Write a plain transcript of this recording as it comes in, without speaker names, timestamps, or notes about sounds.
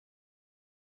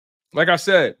like I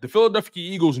said, the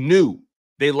Philadelphia Eagles knew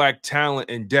they lacked talent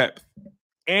and depth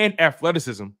and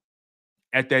athleticism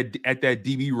at that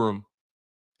DB room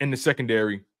in the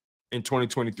secondary in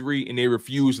 2023, and they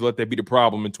refused to let that be the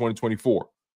problem in 2024.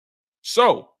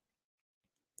 So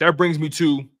that brings me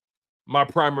to my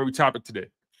primary topic today.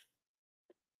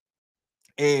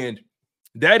 And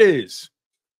that is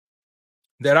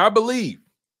that I believe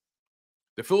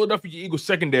the Philadelphia Eagles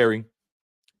secondary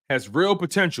has real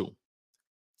potential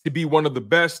to be one of the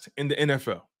best in the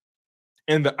NFL.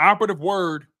 And the operative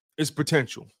word is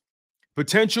potential.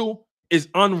 Potential is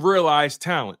unrealized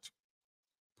talent.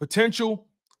 Potential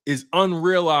is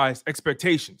unrealized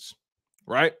expectations,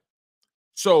 right?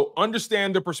 So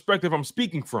understand the perspective I'm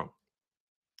speaking from.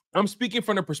 I'm speaking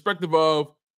from the perspective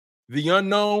of the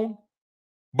unknown,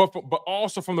 but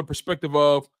also from the perspective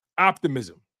of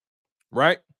optimism,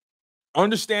 right?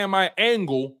 Understand my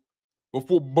angle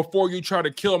before you try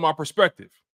to kill my perspective,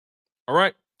 all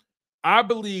right? I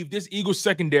believe this Eagles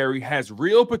secondary has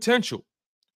real potential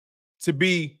to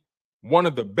be one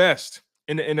of the best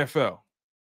in the NFL.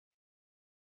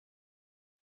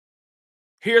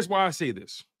 Here's why I say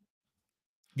this.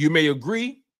 You may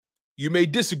agree, you may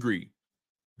disagree.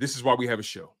 This is why we have a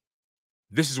show.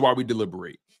 This is why we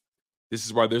deliberate. This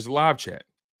is why there's a live chat.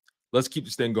 Let's keep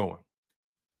this thing going.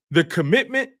 The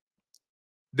commitment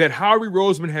that Howie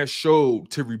Roseman has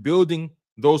showed to rebuilding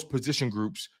those position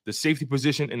groups, the safety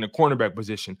position and the cornerback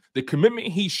position, the commitment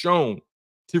he's shown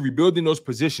to rebuilding those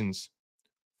positions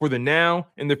for the now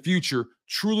and the future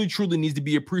truly, truly needs to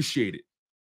be appreciated.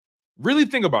 Really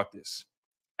think about this.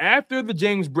 After the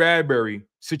James Bradbury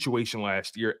situation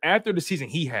last year, after the season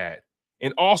he had,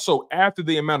 and also after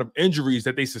the amount of injuries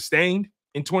that they sustained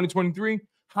in 2023,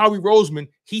 Howie Roseman,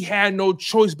 he had no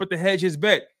choice but to hedge his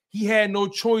bet. He had no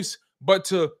choice but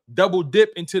to double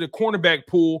dip into the cornerback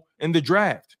pool in the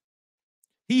draft.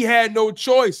 He had no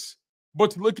choice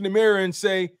but to look in the mirror and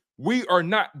say, we are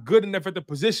not good enough at the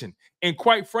position. And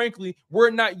quite frankly,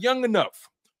 we're not young enough.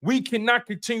 We cannot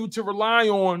continue to rely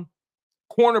on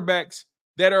cornerbacks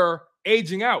that are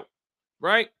aging out,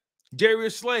 right?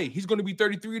 Darius Slay, he's going to be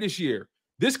 33 this year.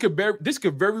 This could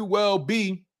very well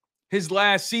be his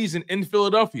last season in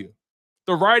Philadelphia.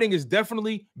 The writing is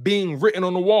definitely being written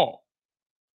on the wall.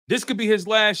 This could be his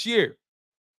last year.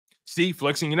 See,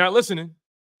 Flexing, you're not listening.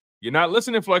 You're not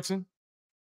listening, Flexing.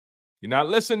 You're not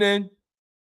listening.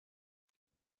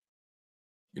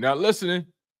 You're not listening.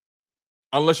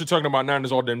 Unless you're talking about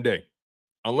Niners all damn day.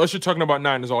 Unless you're talking about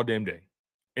Niners all damn day.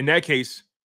 In that case,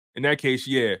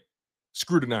 yeah,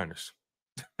 screw the Niners.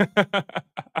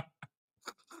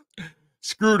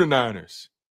 Screw the Niners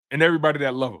and everybody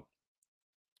that love them.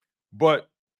 But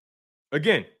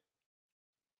again,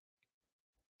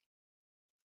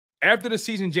 after the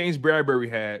season James Bradbury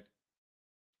had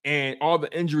and all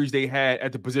the injuries they had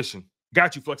at the position,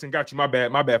 got you, Flexing, got you. My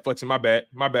bad, Flexing, my bad,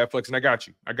 Flexing. I got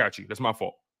you. That's my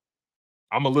fault.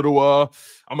 I'm a little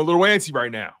antsy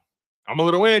right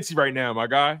now. My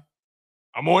guy.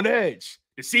 I'm on edge.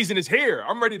 The season is here.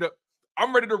 I'm ready to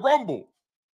rumble.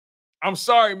 I'm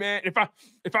sorry, man. If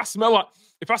I smell a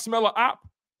op,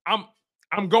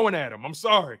 I'm going at him. I'm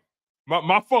sorry.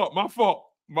 My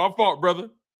fault, brother.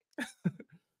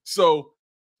 So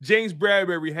James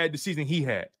Bradbury had the season he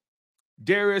had.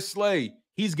 Darius Slay,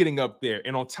 he's getting up there.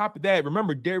 And on top of that,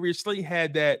 remember, Darius Slay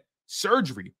had that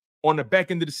surgery on the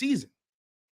back end of the season,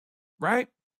 right?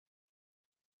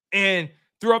 And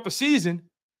throughout the season,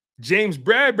 James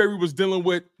Bradbury was dealing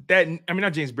with that. I mean,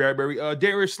 not James Bradbury.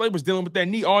 Darius Slay was dealing with that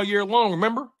knee all year long.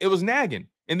 Remember? It was nagging.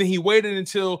 And then he waited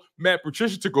until Matt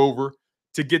Patricia took over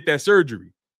to get that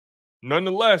surgery.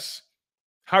 Nonetheless,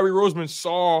 Howie Roseman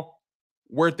saw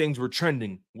where things were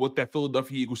trending with that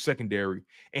Philadelphia Eagles secondary,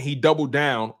 and he doubled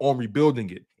down on rebuilding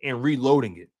it and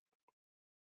reloading it.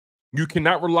 You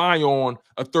cannot rely on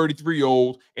a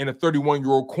 33-year-old and a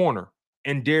 31-year-old corner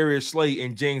and Darius Slay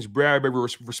and James Bradbury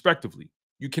respectively.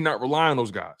 You cannot rely on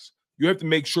those guys. You have to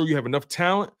make sure you have enough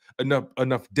talent,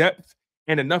 enough depth,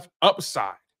 and enough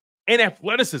upside and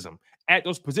athleticism at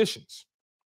those positions.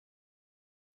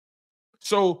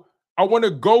 So I want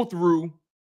to go through,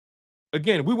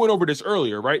 again, we went over this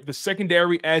earlier, right? The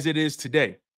secondary as it is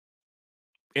today.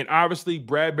 And obviously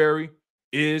Bradbury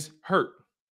is hurt.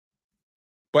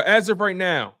 But as of right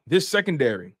now, this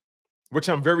secondary, which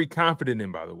I'm very confident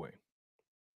in, by the way,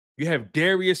 you have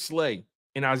Darius Slay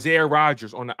and Isaiah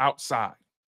Rodgers on the outside.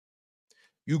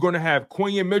 You're going to have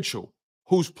Quinyon Mitchell,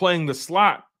 who's playing the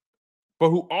slot, but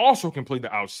who also can play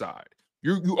the outside.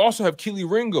 You also have Keely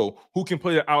Ringo, who can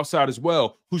play the outside as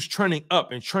well, who's trending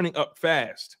up and trending up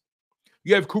fast.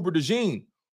 You have Cooper DeJean,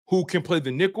 who can play the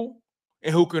nickel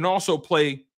and who can also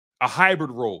play a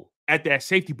hybrid role at that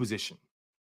safety position.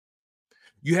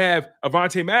 You have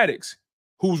Avonte Maddox,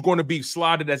 who's going to be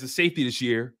slotted as a safety this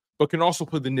year, but can also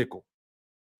play the nickel.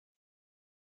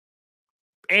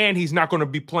 And he's not going to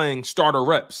be playing starter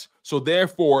reps. So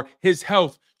therefore, his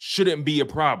health shouldn't be a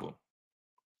problem.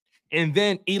 And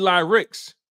then Eli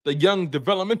Ricks, the young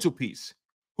developmental piece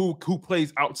who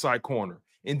plays outside corner.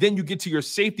 And then you get to your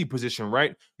safety position,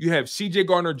 right? You have C.J.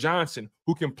 Gardner-Johnson,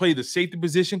 who can play the safety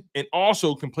position and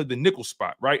also can play the nickel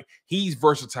spot, right? He's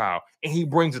versatile, and he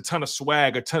brings a ton of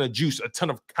swag, a ton of juice, a ton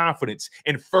of confidence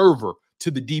and fervor to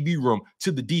the DB room,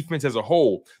 to the defense as a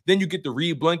whole. Then you get the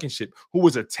Reed Blankenship, who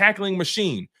was a tackling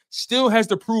machine, still has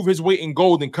to prove his weight in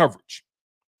gold in coverage.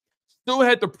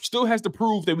 Still has to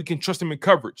prove that we can trust him in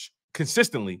coverage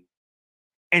consistently,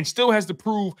 and still has to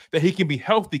prove that he can be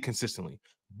healthy consistently.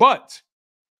 But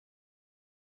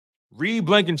Reed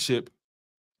Blankenship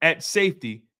at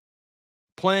safety,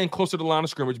 playing closer to the line of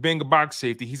scrimmage, being a box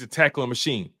safety, he's a tackling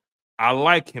machine. I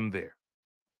like him there.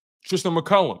 Tristan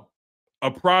McCullum,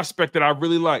 a prospect that I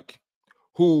really like,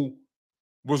 who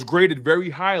was graded very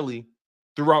highly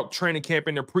throughout training camp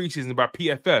and their preseason by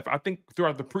PFF. I think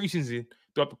throughout the preseason,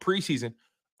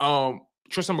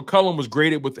 Tristan McCullum was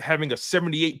graded with having a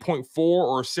 78.4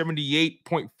 or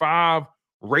 78.5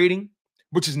 rating,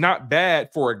 which is not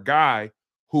bad for a guy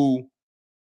who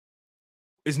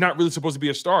is not really supposed to be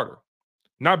a starter.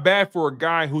 Not bad for a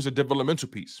guy who's a developmental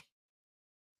piece.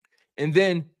 And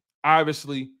then,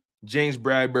 obviously, James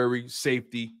Bradbury,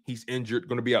 safety, he's injured,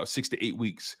 going to be out 6 to 8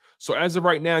 weeks. So as of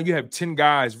right now, you have 10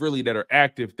 guys really that are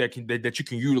active that you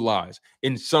can utilize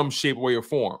in some shape, way, or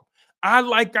form. I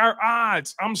like our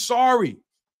odds. I'm sorry.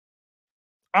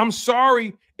 I'm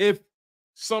sorry if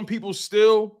some people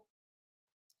still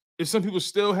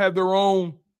have their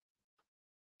own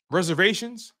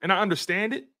reservations, and I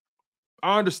understand it.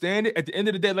 I understand it. At the end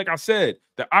of the day, like I said,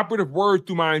 the operative word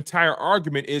through my entire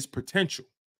argument is potential.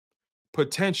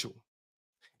 Potential.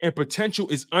 And potential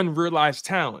is unrealized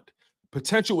talent.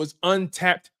 Potential is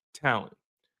untapped talent.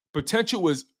 Potential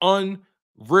is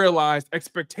unrealized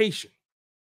expectation.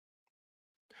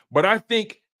 But I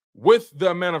think with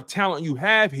the amount of talent you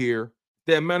have here,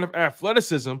 the amount of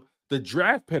athleticism, the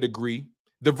draft pedigree,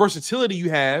 the versatility you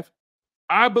have,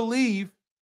 I believe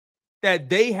that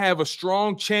they have a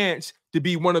strong chance to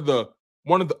be one of the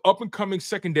up-and-coming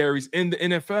secondaries in the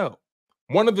NFL.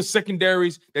 One of the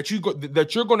secondaries that you're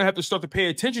going to have to start to pay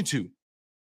attention to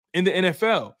in the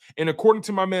NFL. And according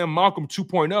to my man Malcolm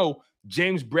 2.0,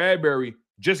 James Bradbury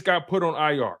just got put on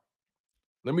IR.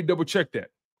 Let me double check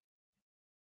that.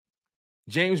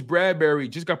 James Bradbury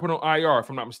just got put on IR, if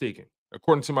I'm not mistaken,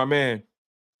 according to my man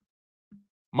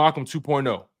Malcolm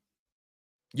 2.0.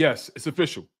 Yes, it's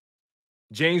official.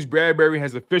 James Bradbury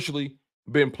has officially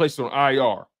been placed on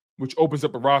IR, which opens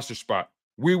up a roster spot.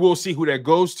 We will see who that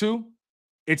goes to.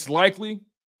 It's likely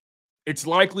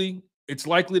they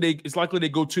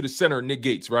go to the center, Nick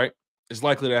Gates, right? It's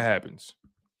likely that happens.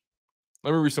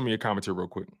 Let me read some of your commentary real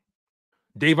quick.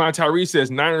 Davon Tyree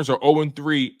says Niners are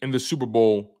 0-3 in the Super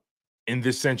Bowl in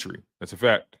this century. That's a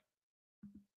fact.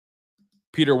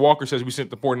 Peter Walker says we sent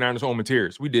the 49ers home in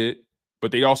tears. We did,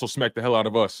 but they also smacked the hell out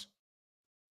of us.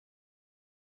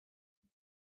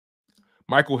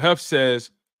 Michael Heff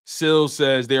says, Sills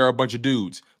says they are a bunch of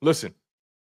dudes. Listen,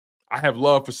 I have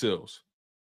love for Sills,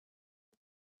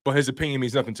 but his opinion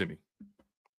means nothing to me.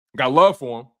 Got love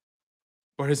for him,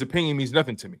 but his opinion means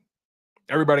nothing to me.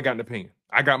 Everybody got an opinion.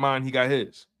 I got mine, he got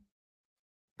his.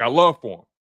 Got love for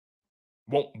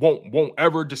him. Won't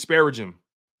ever disparage him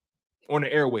on the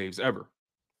airwaves, ever.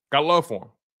 Got love for him,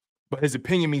 but his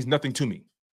opinion means nothing to me.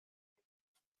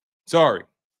 Sorry.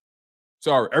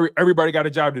 Everybody got a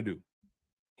job to do.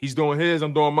 He's doing his,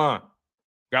 I'm doing mine.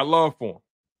 Got love for him.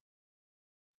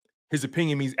 His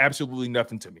opinion means absolutely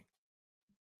nothing to me.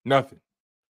 Nothing.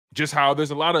 Just how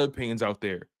there's a lot of opinions out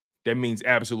there that means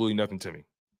absolutely nothing to me.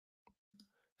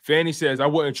 Fanny says, I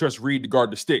wouldn't trust Reed to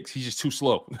guard the sticks. He's just too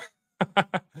slow.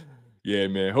 Yeah,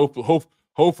 man.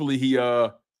 Hopefully he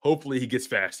gets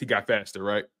fast. He got faster,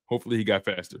 right? Hopefully he got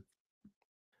faster.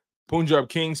 Punjab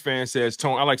Kings fan says,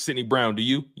 Tone, I like Sidney Brown. Do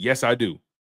you? Yes, I do.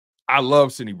 I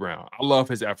love Sidney Brown. I love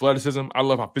his athleticism. I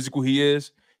love how physical he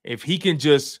is. If he can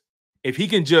just, you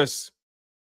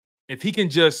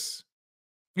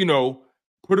know,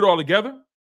 put it all together,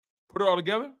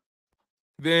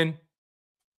 then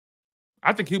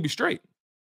I think he'll be straight.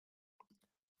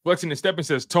 Flexing and Stepping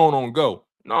says, Tone on go.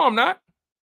 No, I'm not.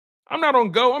 I'm not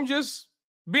on go. I'm just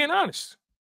being honest.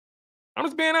 I'm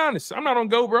not on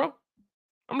go, bro.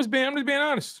 I'm just being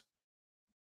honest.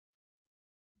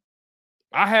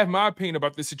 I have my opinion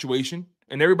about this situation,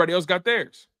 and everybody else got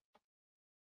theirs.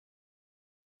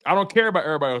 I don't care about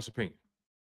everybody else's opinion.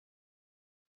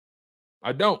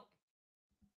 I don't.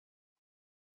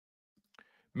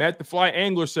 Matt the Fly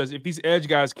Angler says, if these edge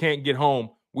guys can't get home,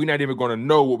 we're not even going to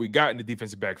know what we got in the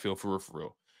defensive backfield for real, for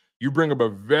real. You bring up a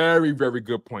very, very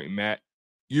good point, Matt.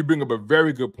 You bring up a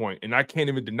very good point, and I can't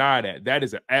even deny that. That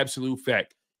is an absolute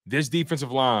fact. This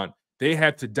defensive line, they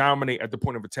have to dominate at the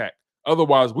point of attack.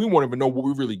 Otherwise, we won't even know what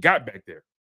we really got back there.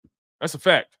 That's a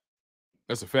fact.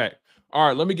 That's a fact. All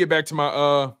right, let me get back to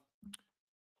my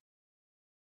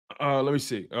let me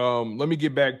see. Let me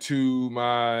get back to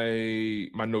my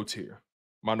notes here.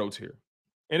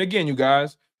 And again, you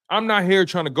guys, I'm not here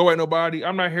trying to go at nobody.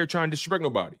 I'm not here trying to disrespect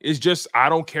nobody. It's just I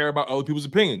don't care about other people's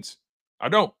opinions. I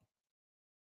don't.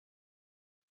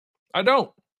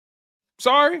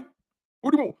 Sorry.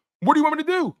 What do you want me to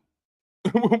do?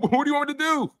 What do you want me to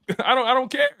do? I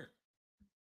don't care.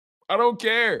 I don't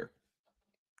care.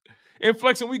 And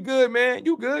Flexing, we good, man.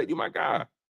 You good. You my guy.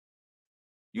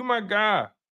 You my guy.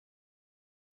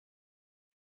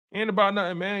 Ain't about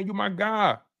nothing, man. You my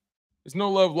guy. There's no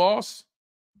love lost.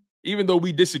 Even though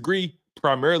we disagree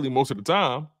primarily most of the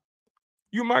time,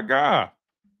 you my guy.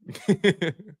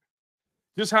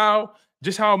 just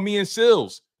how me and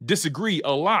Sills disagree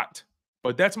a lot,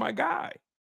 but that's my guy.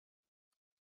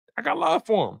 I got love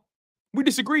for him. We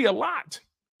disagree a lot.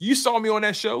 You saw me on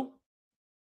that show,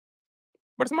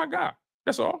 but it's my guy.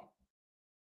 That's all.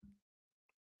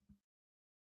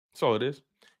 That's all it is.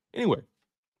 Anyway,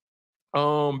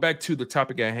 back to the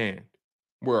topic at hand.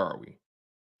 Where are we?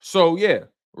 So yeah,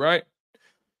 right?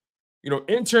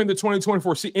 Entering the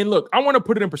 2024 season. And look, I want to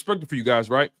put it in perspective for you guys,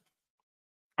 right?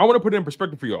 I want to put it in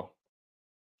perspective for y'all.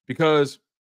 Because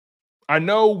I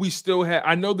know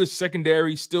the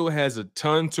secondary still has a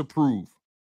ton to prove.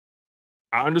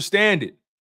 I understand it.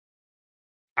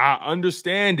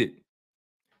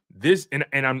 This, and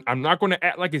I'm not going to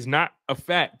act like it's not a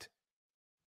fact.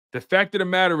 The fact of the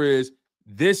matter is,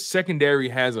 this secondary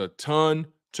has a ton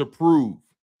to prove.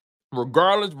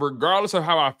 Regardless of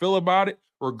how I feel about it,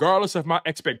 regardless of my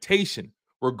expectation,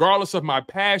 regardless of my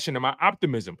passion and my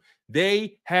optimism,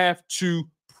 they have to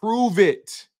prove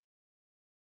it.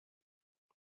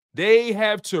 They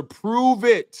have to prove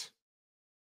it.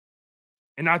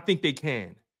 And I think they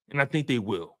can. And I think they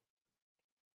will.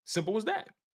 Simple as that.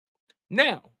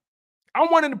 Now, I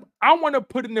want to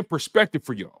put it in perspective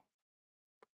for y'all.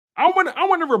 I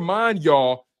want to remind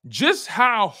y'all just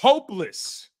how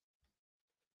hopeless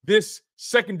this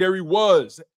secondary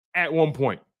was at one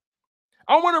point.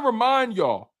 I want to remind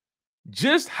y'all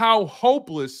just how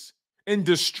hopeless and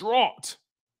distraught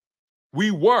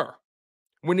we were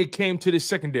when it came to this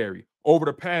secondary over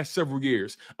the past several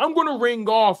years. I'm going to ring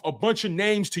off a bunch of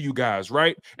names to you guys,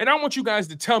 right? And I want you guys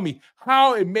to tell me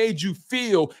how it made you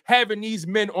feel having these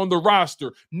men on the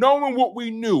roster, knowing what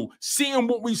we knew, seeing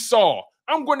what we saw.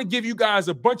 I'm going to give you guys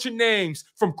a bunch of names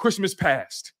from Christmas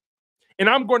past. And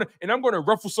I'm going to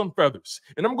ruffle some feathers,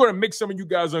 and I'm going to make some of you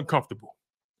guys uncomfortable.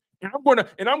 And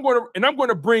I'm going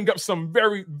to bring up some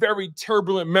very, very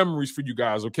turbulent memories for you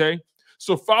guys, okay?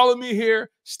 So follow me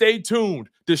here. Stay tuned.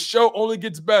 The show only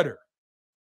gets better.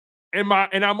 And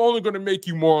I'm only going to make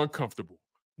you more uncomfortable.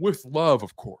 With love,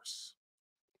 of course.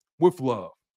 With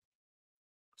love.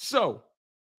 So,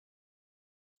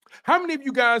 how many of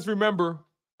you guys remember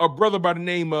a brother by the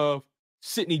name of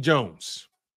Sidney Jones?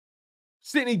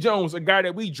 Sidney Jones, a guy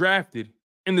that we drafted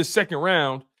in the second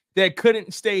round that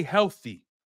couldn't stay healthy,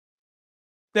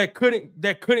 that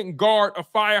couldn't guard a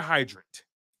fire hydrant.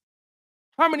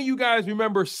 How many of you guys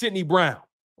remember Sidney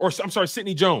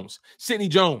Jones? Sidney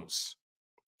Jones.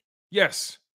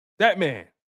 Yes, that man.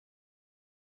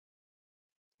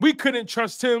 We couldn't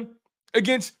trust him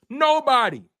against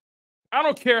nobody. I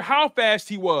don't care how fast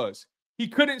he was. He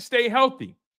couldn't stay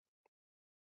healthy.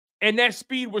 And that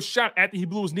speed was shot after he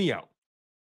blew his knee out.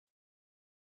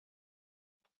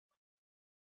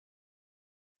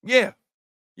 Yeah.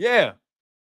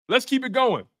 Let's keep it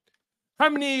going. How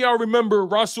many of y'all remember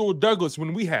Russell Douglas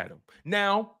when we had him?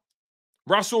 Now,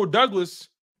 Russell Douglas,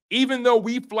 even though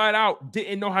we flat out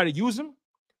didn't know how to use him,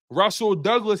 Russell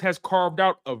Douglas has carved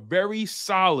out a very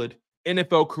solid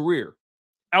NFL career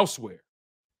elsewhere.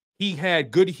 He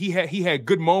had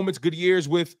good moments, good years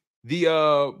with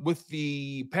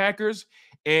the Packers,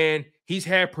 and he's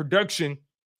had production.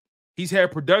 He's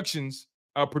had production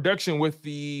with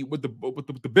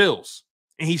the Bills,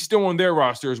 and he's still on their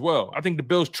roster as well. I think the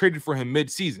Bills traded for him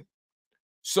mid-season.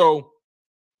 So,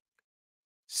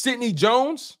 Sidney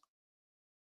Jones,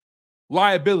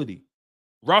 liability.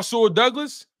 Russell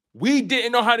Douglas, we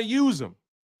didn't know how to use him.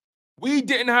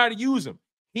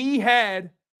 He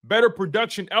had better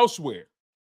production elsewhere.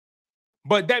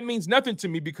 But that means nothing to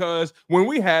me because when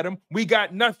we had him, we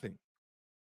got nothing.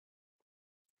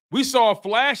 We saw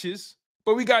flashes,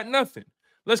 but we got nothing.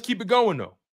 Let's keep it going,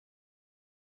 though.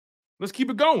 Let's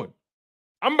keep it going.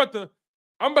 I'm about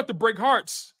to break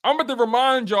hearts. I'm about to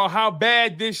remind y'all how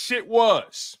bad this shit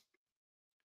was.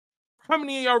 How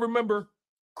many of y'all remember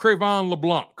Crevon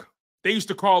LeBlanc? They used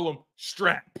to call him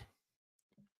Strap.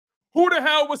 Who the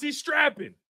hell was he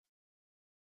strapping?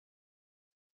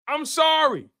 I'm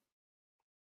sorry.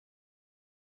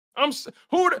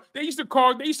 They used to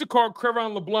call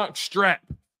Crevon LeBlanc Strap.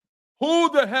 Who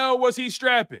the hell was he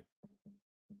strapping?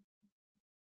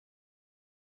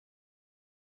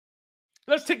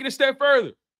 Let's take it a step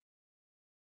further.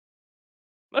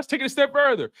 Let's take it a step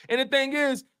further. And the thing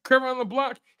is, Crevon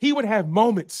LeBlanc, he would have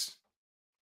moments.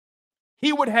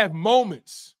 He would have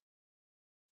moments.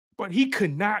 But he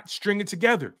could not string it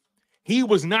together. He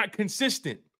was not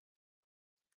consistent.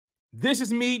 This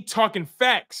is me talking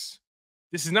facts.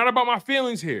 This is not about my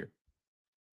feelings here.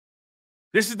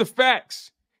 This is the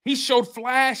facts. He showed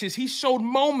flashes. He showed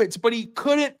moments, but he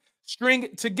couldn't string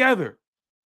it together.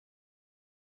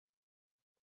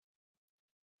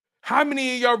 How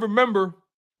many of y'all remember?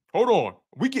 Hold on.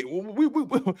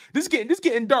 This is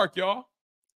getting dark, y'all.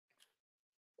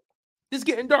 This is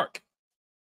getting dark.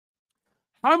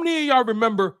 How many of y'all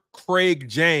remember Craig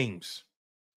James?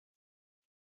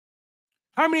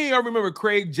 How many of y'all remember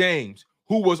Craig James,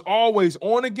 who was always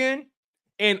on again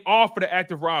and off of the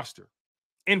active roster?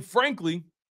 And frankly,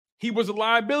 he was a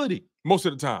liability most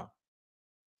of the time.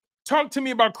 Talk to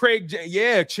me about Craig James.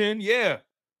 Yeah, Chin, yeah.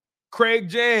 Craig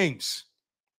James.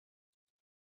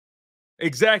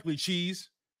 Exactly, Cheese.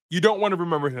 You don't want to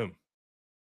remember him.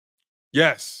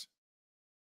 Yes.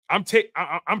 I'm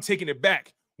taking it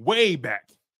back, way back.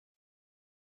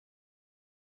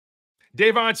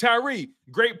 Davon Tyree,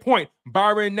 great point.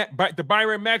 The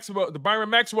Byron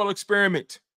Maxwell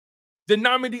experiment. The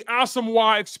Namdi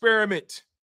Asamoah experiment.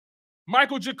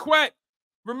 Michael Jaquette,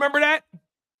 remember that?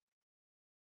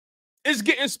 It's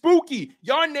getting spooky.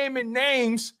 Y'all naming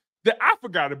names that I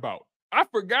forgot about. I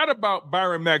forgot about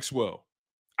Byron Maxwell.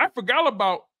 I forgot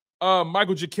about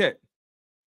Michael Jaquette.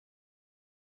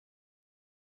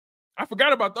 I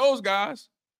forgot about those guys.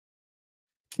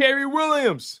 Kerry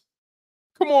Williams.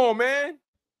 Come on, man.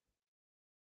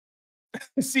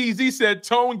 CZ said,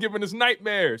 Tone giving us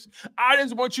nightmares. I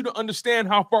just want you to understand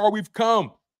how far we've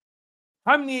come.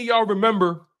 How many of y'all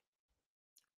remember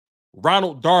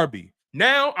Ronald Darby?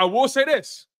 Now, I will say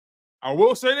this.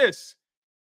 Ronald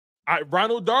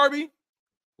Darby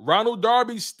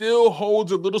still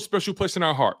holds a little special place in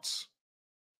our hearts.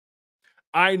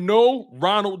 I know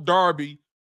Ronald Darby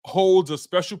holds a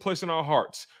special place in our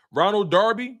hearts. Ronald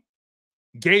Darby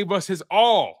gave us his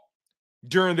all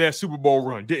during that Super Bowl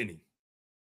run, didn't he?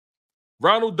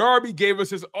 Ronald Darby gave us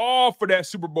his all for that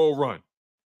Super Bowl run.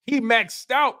 He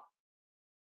maxed out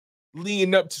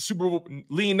leading up to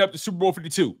Super Bowl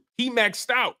 52. He maxed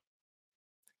out.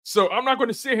 So I'm not going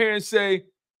to sit here and say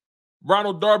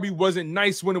Ronald Darby wasn't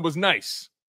nice when it was nice.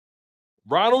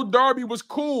 Ronald Darby was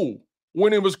cool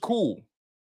when it was cool.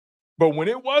 But when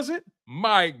it wasn't,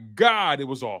 my God, it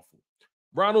was awful.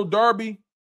 Ronald Darby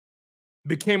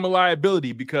became a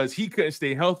liability because he couldn't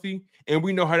stay healthy, and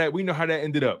we know how that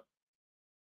ended up.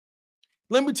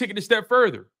 Let me take it a step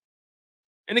further.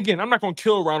 And again, I'm not going to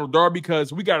kill Ronald Darby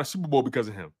because we got a Super Bowl because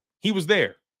of him. He was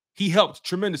there. He helped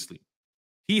tremendously.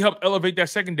 He helped elevate that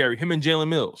secondary, him and Jalen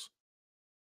Mills.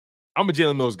 I'm a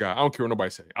Jalen Mills guy. I don't care what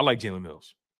nobody say. I like Jalen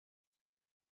Mills.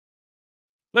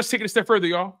 Let's take it a step further,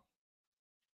 y'all.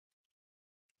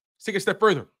 Let's take it a step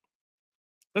further.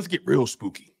 Let's get real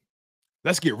spooky.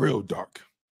 Let's get real dark.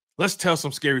 Let's tell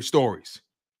some scary stories.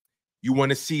 You want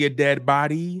to see a dead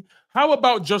body? How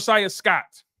about Josiah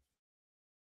Scott?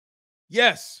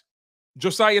 Yes,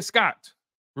 Josiah Scott.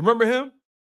 Remember him?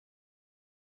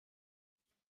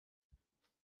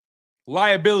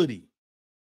 Liability.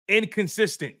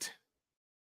 Inconsistent.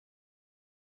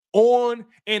 On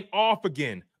and off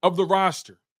again of the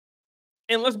roster.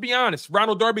 And let's be honest,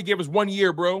 Ronald Darby gave us 1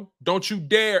 year, bro. Don't you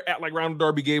dare act like Ronald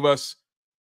Darby gave us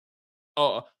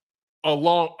a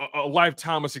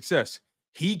lifetime of success.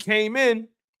 He came in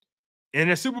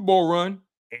a Super Bowl run,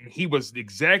 and he was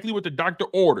exactly what the doctor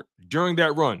ordered during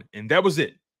that run, and that was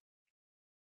it.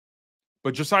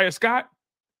 But Josiah Scott,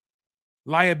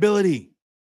 liability.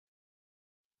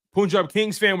 Punjab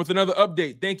Kings fan with another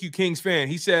update. Thank you, Kings fan.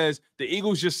 He says the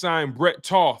Eagles just signed Brett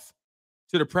Toth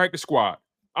to the practice squad.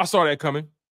 I saw that coming.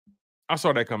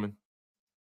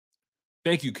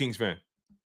 Thank you, Kings fan.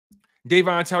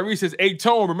 Davon Tyree says, hey,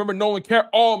 Tone, remember Nolan Carroll?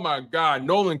 Oh, my God,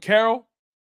 Nolan Carroll.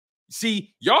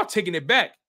 See, y'all taking it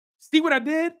back. See what I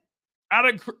did?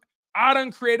 I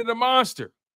done created a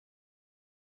monster.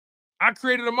 I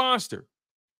created a monster.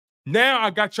 Now I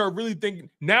got y'all really thinking.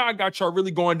 Now I got y'all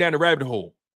really going down the rabbit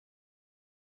hole.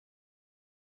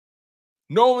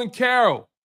 Nolan Carroll.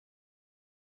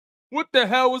 What the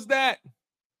hell was that?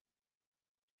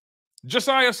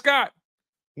 Josiah Scott.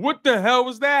 What the hell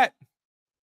was that?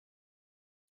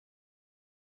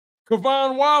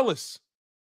 Kevon Wallace.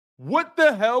 What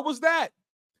the hell was that?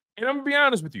 And I'm going to be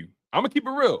honest with you. I'm going to keep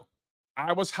it real.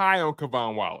 I was high on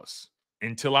Kevon Wallace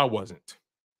until I wasn't.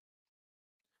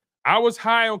 I was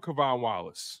high on Kevon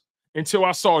Wallace until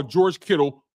I saw George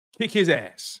Kittle kick his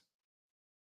ass.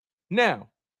 Now,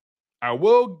 I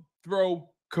will throw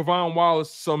Kevon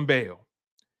Wallace some bail.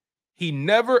 He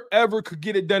never, ever could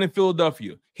get it done in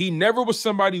Philadelphia. He never was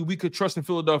somebody we could trust in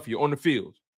Philadelphia on the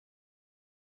field.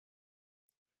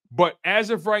 But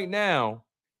as of right now,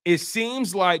 it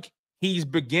seems like he's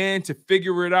began to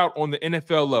figure it out on the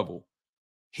NFL level.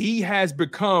 He has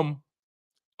become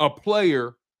a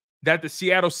player that the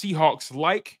Seattle Seahawks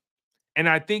like, and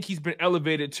I think he's been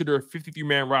elevated to their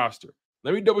 53-man roster.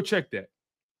 Let me double check that.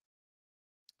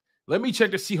 Let me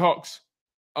check the Seahawks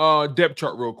depth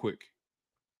chart real quick.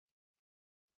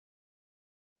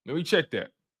 Let me check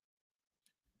that.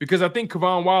 Because I think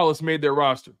Kevon Wallace made their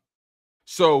roster.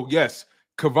 So, yes,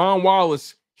 Kevon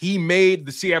Wallace, he made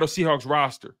the Seattle Seahawks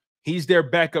roster. He's their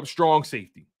backup strong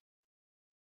safety.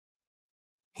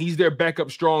 He's their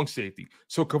backup strong safety.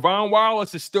 So Kevon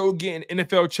Wallace is still getting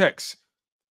NFL checks.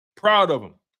 Proud of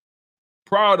him.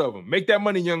 Proud of him. Make that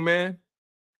money, young man.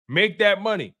 Make that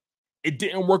money. It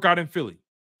didn't work out in Philly,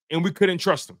 and we couldn't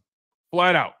trust him.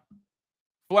 Flat out.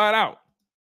 Flat out.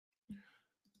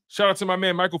 Shout out to my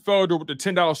man Michael Felder with the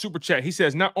 $10 super chat. He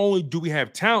says, not only do we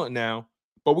have talent now,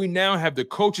 but we now have the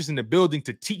coaches in the building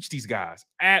to teach these guys.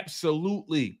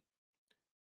 Absolutely.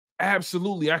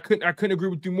 Absolutely. I couldn't agree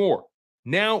with you more.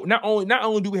 Now, not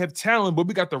only do we have talent, but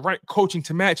we got the right coaching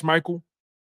to match, Michael.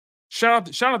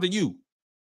 Shout out to you.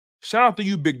 Shout out to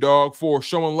you, big dog, for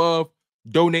showing love,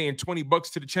 donating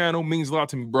 $20 to the channel. Means a lot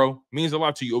to me, bro. Means a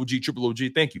lot to you, OG, triple OG.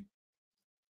 Thank you.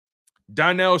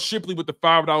 Donnell Shipley with the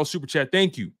 $5 super chat.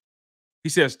 Thank you. He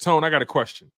says, Tone, I got a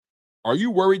question. Are you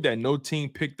worried that no team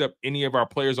picked up any of our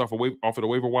players off of the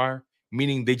waiver wire,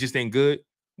 meaning they just ain't good?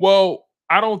 Well,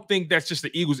 I don't think that's just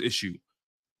the Eagles' issue.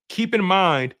 Keep in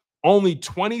mind, only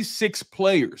 26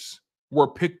 players were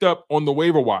picked up on the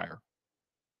waiver wire.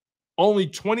 Only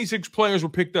 26 players were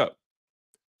picked up.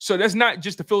 So that's not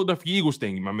just the Philadelphia Eagles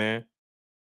thing, my man.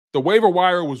 The waiver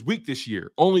wire was weak this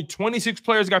year. Only 26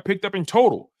 players got picked up in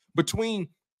total. Think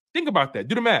about that.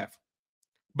 Do the math.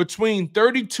 Between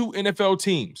 32 NFL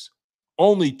teams,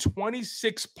 only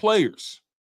 26 players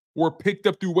were picked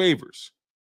up through waivers.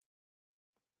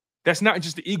 That's not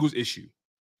just the Eagles' issue.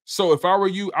 So if I were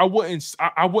you, I wouldn't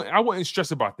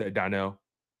stress about that, Donnell.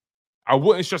 I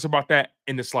wouldn't stress about that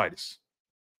in the slightest.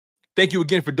 Thank you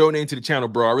again for donating to the channel,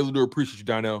 bro. I really do appreciate you,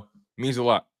 Donnell. It means a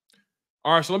lot.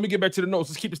 All right, so let me get back to the notes.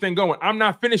 Let's keep this thing going. I'm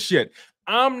not finished yet.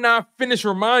 I'm not finished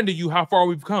reminding you how far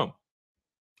we've come.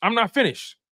 I'm not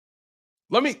finished.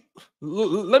 Let me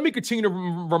continue to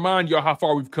remind y'all how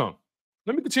far we've come.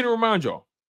 Let me continue to remind y'all.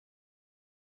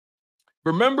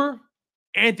 Remember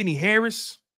Anthony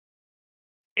Harris?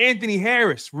 Anthony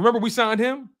Harris. Remember we signed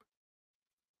him?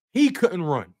 He couldn't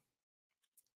run.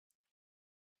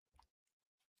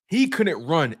 He couldn't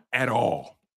run at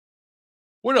all.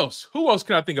 What else? Who else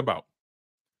can I think about?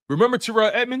 Remember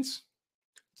Terrell Edmonds?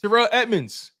 Terrell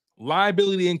Edmonds,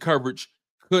 liability and coverage,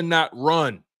 could not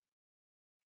run.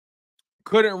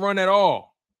 Couldn't run at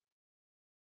all.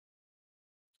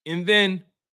 And then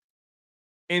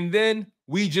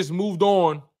we just moved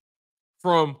on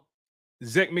from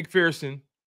Zach McPherson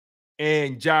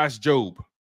and Josh Jobe.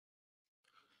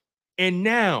 And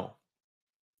now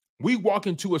we walk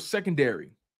into a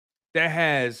secondary that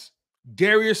has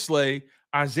Darius Slay,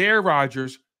 Isaiah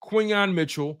Rodgers, Quinyon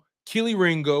Mitchell, Keely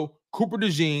Ringo, Cooper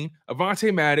DeJean,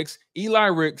 Avonte Maddox, Eli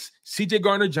Ricks, CJ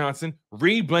Gardner-Johnson,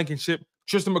 Reed Blankenship,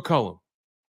 Tristan McCullum.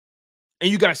 And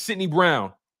you got Sidney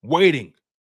Brown waiting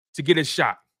to get his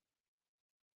shot.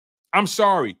 I'm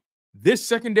sorry. This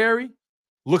secondary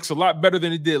looks a lot better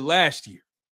than it did last year.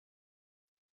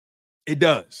 It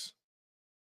does.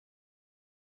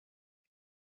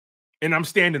 And I'm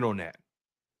standing on that.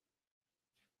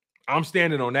 I'm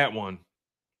standing on that one.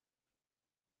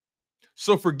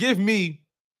 So forgive me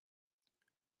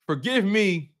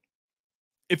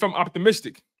if I'm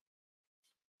optimistic.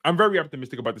 I'm very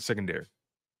optimistic about the secondary.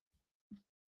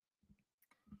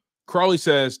 Crawley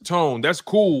says, Tone, that's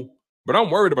cool, but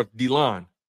I'm worried about the D-line.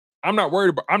 I'm not worried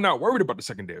about the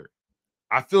secondary.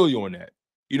 I feel you on that.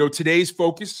 You know, today's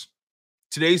focus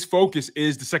Today's focus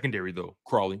is the secondary, though,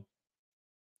 Crawley.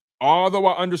 Although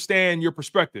I understand your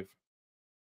perspective,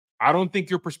 I don't think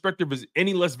your perspective is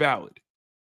any less valid.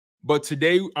 But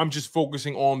today, I'm just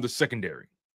focusing on the secondary.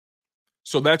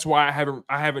 So that's why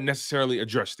I haven't necessarily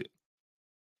addressed it.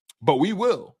 But we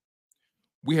will.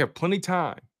 We have plenty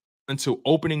time until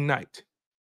opening night.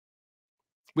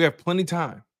 We have plenty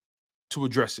time to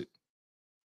address it.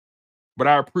 But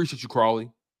I appreciate you,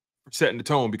 Crawley, for setting the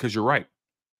tone, because you're right.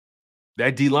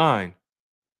 That D-line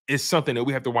is something that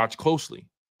we have to watch closely.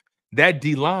 That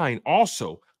D-line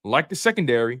also, like the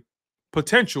secondary,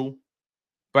 potential,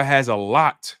 but has a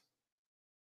lot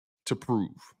to prove.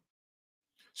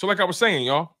 So like I was saying,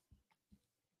 y'all,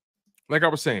 the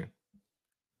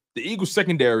Eagles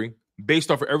secondary, based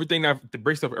off of everything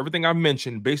I've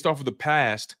mentioned, based off of the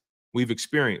past we've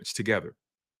experienced together,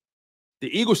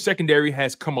 the Eagles secondary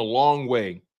has come a long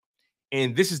way,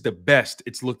 and this is the best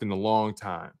it's looked in a long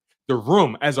time. The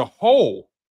room as a whole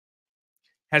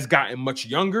has gotten much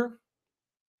younger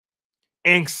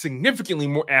and significantly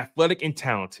more athletic and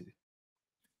talented.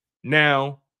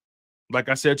 Now, like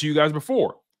I said to you guys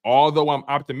before, although I'm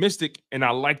optimistic and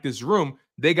I like this room,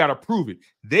 they got to prove it.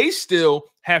 They still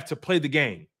have to play the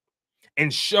game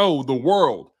and show the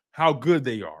world how good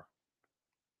they are,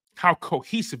 how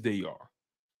cohesive they are,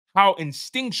 how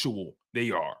instinctual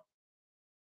they are.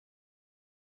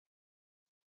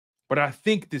 But I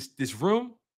think this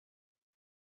room,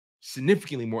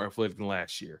 significantly more athletic than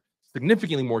last year,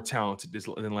 significantly more talented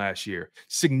than last year,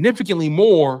 significantly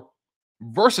more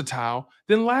versatile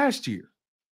than last year.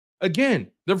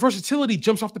 Again, the versatility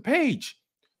jumps off the page.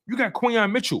 You got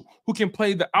Quinyon Mitchell, who can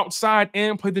play the outside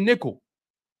and play the nickel.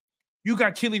 You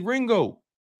got Kelee Ringo,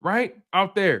 right,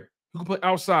 out there, who can play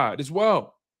outside as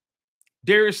well.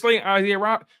 Darius Slay, Isaiah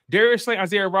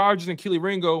Rodgers, and Kelee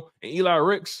Ringo and Eli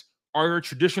Ricks are your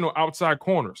traditional outside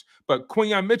corners. But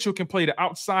Quinyon Mitchell can play the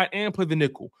outside and play the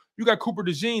nickel. You got Cooper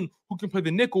DeJean, who can play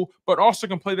the nickel, but also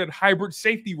can play that hybrid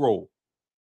safety role.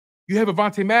 You have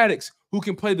Avonte Maddox, who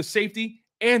can play the safety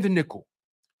and the nickel.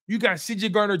 You got C.J.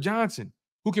 Gardner-Johnson,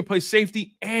 who can play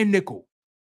safety and nickel.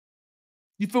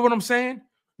 You feel what I'm saying?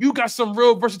 You got some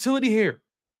real versatility here.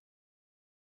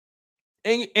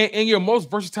 And your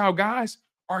most versatile guys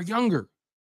are younger.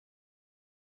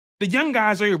 The young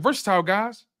guys are your versatile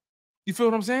guys. You feel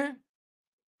what I'm saying?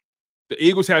 The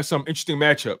Eagles have some interesting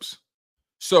matchups.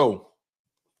 So,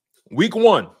 week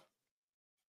one,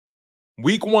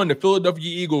 the Philadelphia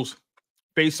Eagles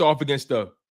face off against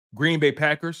the Green Bay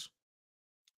Packers.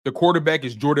 The quarterback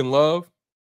is Jordan Love.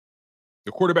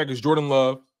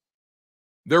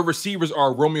 Their receivers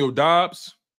are Romeo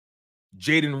Doubs,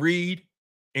 Jaden Reed,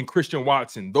 and Christian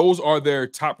Watson. Those are their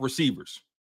top receivers.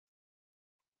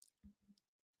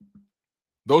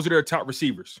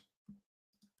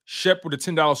 Shep with a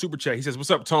 $10 super chat. He says,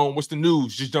 "What's up, Tone? What's the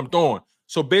news? Just jumped on."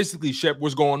 So basically, Shep,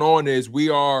 what's going on is we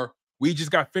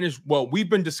just got finished. Well, we've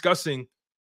been discussing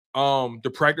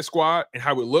the practice squad and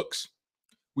how it looks.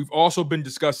 We've also been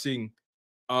discussing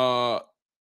the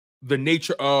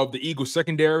nature of the Eagles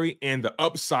secondary and the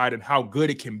upside and how good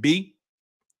it can be.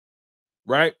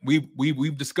 Right?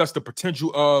 We've discussed the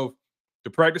potential of the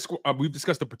practice squad. We've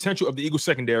discussed the potential of the Eagles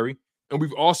secondary, and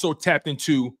we've also tapped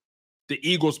into the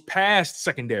Eagles' past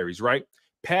secondaries, right?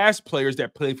 Past players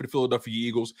that played for the Philadelphia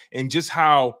Eagles and just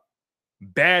how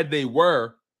bad they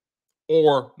were.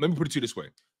 Or let me put it to you this way: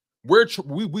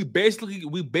 we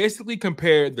basically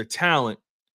compared the talent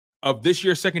of this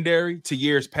year's secondary to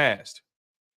years past,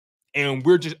 and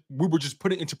we were just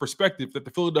putting into perspective that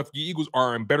the Philadelphia Eagles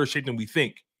are in better shape than we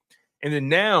think. And then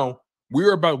now we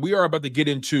are about to get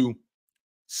into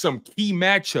some key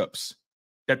matchups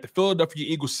that the Philadelphia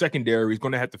Eagles secondary is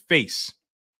going to have to face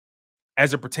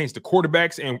as it pertains to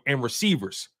quarterbacks and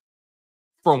receivers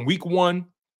from week 1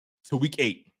 to week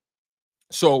 8.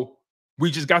 So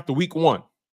we just got the week 1.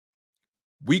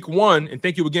 Week 1, and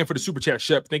thank you again for the super chat,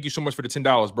 Shep. Thank you so much for the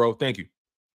 $10, bro. Thank you.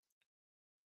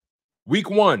 Week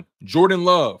 1, Jordan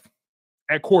Love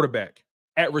at quarterback.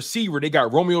 At receiver, they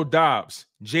got Romeo Doubs,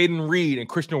 Jaden Reed, and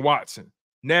Christian Watson.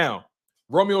 Now,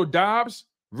 Romeo Doubs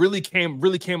really came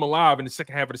alive in the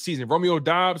second half of the season. Romeo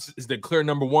Doubs is the clear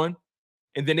number 1.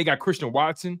 And then they got Christian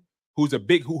Watson, who's a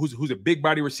big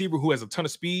body receiver who has a ton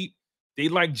of speed. They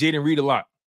like Jaden Reed a lot.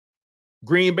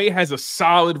 Green Bay has a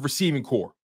solid receiving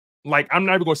core. Like, I'm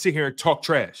not even going to sit here and talk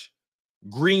trash.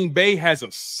 Green Bay has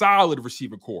a solid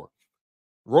receiving core.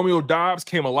 Romeo Doubs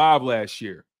came alive last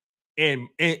year. And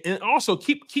also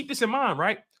keep this in mind,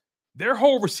 right? Their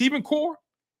whole receiving core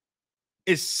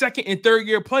is second and third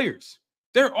year players.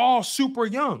 They're all super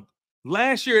young.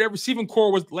 Last year, that receiving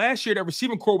core was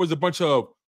a bunch of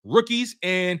rookies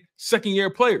and second year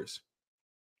players.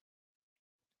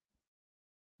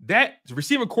 that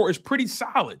receiving core is pretty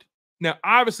solid. Now,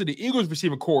 obviously, the Eagles'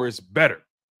 receiving core is better.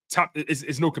 Top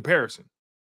is no comparison.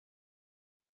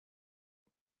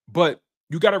 But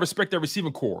you got to respect their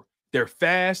receiving core. They're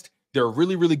fast. They're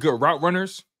really, really good route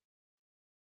runners.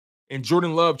 And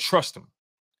Jordan Love trusts them.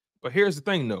 But here's the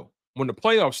thing, though. When the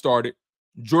playoffs started,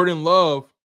 Jordan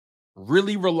Love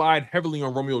really relied heavily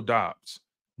on Romeo Doubs.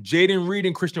 Jaden Reed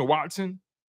and Christian Watson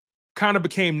kind of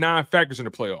became non-factors in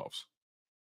the playoffs.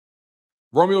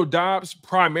 Romeo Doubs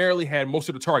primarily had most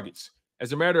of the targets.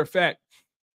 As a matter of fact,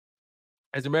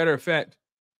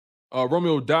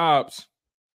 Romeo Doubs,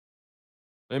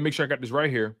 let me make sure I got this right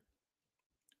here.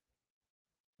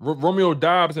 Romeo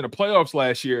Doubs in the playoffs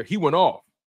last year, he went off.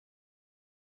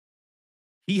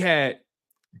 He had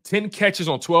 10 catches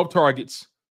on 12 targets,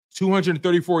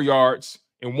 234 yards,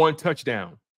 and 1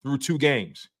 touchdown through 2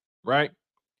 games, right?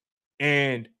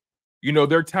 And, you know,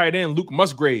 their tight end, Luke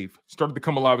Musgrave, started to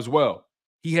come alive as well.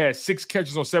 He had 6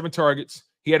 catches on 7 targets.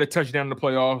 He had a touchdown in the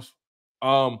playoffs.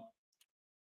 Bo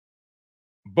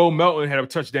Melton had a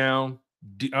touchdown.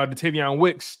 Datavion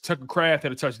Wicks, Tucker Kraft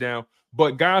had a touchdown.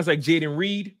 But guys like Jaden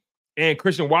Reed and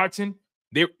Christian Watson,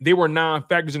 they were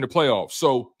non-factors in the playoffs.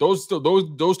 So those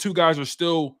 2 guys are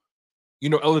still, you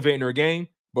know, elevating their game.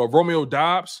 But Romeo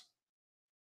Doubs,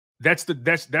 that's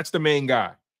the main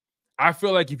guy. I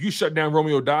feel like if you shut down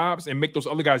Romeo Doubs and make those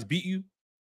other guys beat you,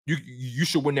 you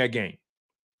should win that game.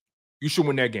 You should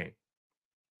win that game.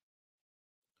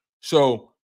 So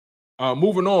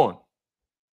moving on,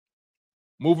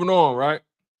 right?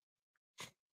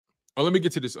 Oh, let me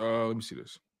get to this. Let me see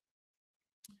this.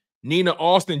 Nina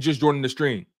Austin just joining the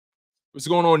stream. What's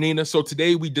going on, Nina? So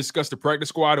today we discussed the practice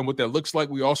squad and what that looks like.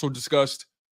 We also discussed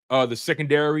the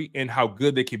secondary and how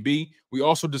good they can be. We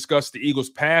also discussed the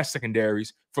Eagles' past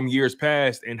secondaries from years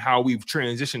past and how we've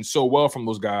transitioned so well from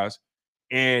those guys.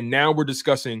 And now we're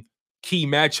discussing key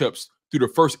matchups through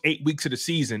the first 8 weeks of the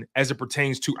season as it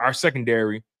pertains to our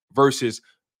secondary versus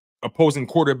opposing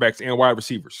quarterbacks and wide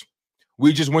receivers.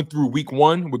 We just went through week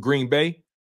 1 with Green Bay.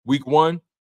 Week 1,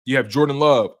 you have Jordan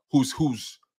Love,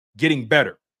 who's getting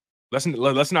better. Let's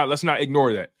not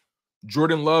ignore that.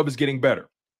 Jordan Love is getting better.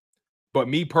 But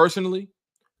me personally,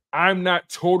 I'm not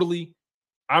totally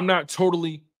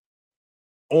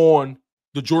on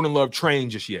the Jordan Love train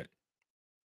just yet.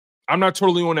 I'm not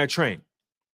totally on that train.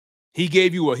 He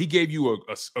gave you a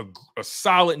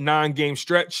solid 9-game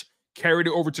stretch, carried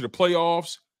it over to the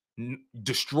playoffs,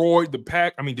 destroyed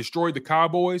the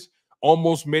Cowboys,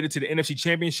 almost made it to the NFC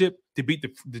Championship to beat the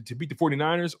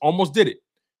 49ers, almost did it.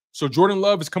 So Jordan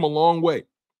Love has come a long way,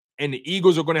 and the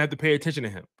Eagles are going to have to pay attention to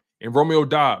him. And Romeo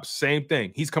Doubs, same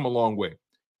thing. He's come a long way.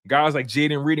 Guys like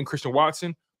Jaden Reed and Christian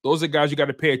Watson, those are guys you got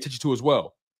to pay attention to as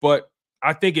well. But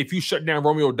I think if you shut down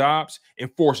Romeo Doubs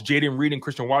and force Jaden Reed and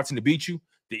Christian Watson to beat you,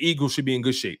 the Eagles should be in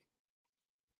good shape.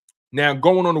 Now,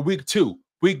 going on to week 2.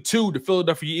 Week 2, the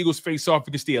Philadelphia Eagles face off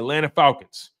against the Atlanta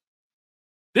Falcons.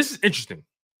 This is interesting.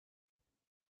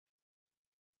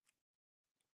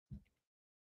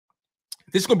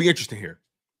 This is going to be interesting here.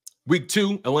 Week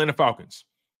 2, Atlanta Falcons.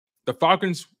 The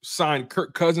Falcons signed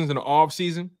Kirk Cousins in the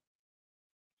offseason.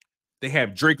 They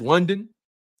have Drake London,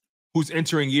 who's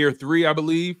entering year 3, I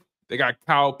believe. They got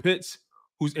Kyle Pitts,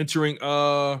 who's entering,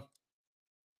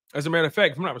 as a matter of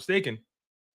fact, if I'm not mistaken,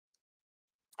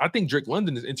 I think Drake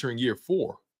London is entering year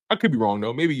 4. I could be wrong,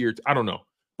 though. Maybe I don't know.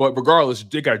 But regardless,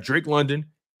 they got Drake London,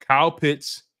 Kyle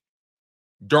Pitts,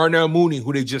 Darnell Mooney,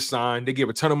 who they just signed. They gave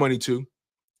a ton of money to.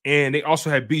 And they also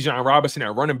have Bijan Robinson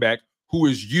at running back, who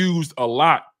is used a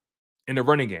lot in the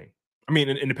running game. I mean,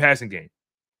 in the passing game.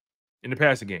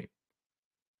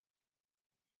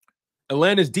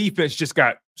 Atlanta's defense just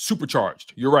got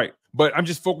supercharged. You're right. But I'm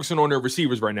just focusing on their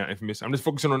receivers right now, Infamous. I'm just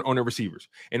focusing on their receivers.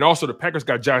 And also the Packers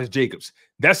got Josh Jacobs.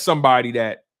 That's somebody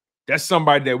that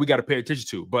we got to pay attention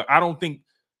to. But I don't think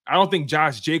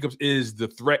Josh Jacobs is the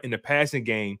threat in the passing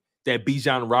game that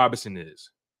Bijan Robinson is.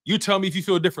 You tell me if you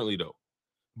feel differently, though.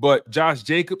 But Josh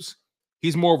Jacobs,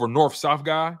 he's more of a north-south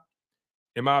guy,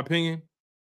 in my opinion.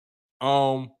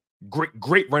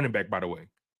 Great running back, by the way.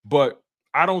 But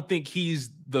I don't think he's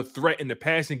the threat in the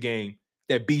passing game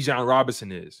that Bijan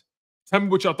Robinson is. Tell me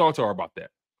what your thoughts are about that.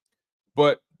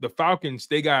 But the Falcons,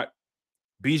 they got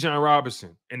Bijan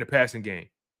Robinson in the passing game.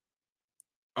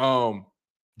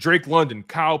 Drake London,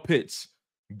 Kyle Pitts,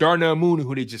 Darnell Mooney,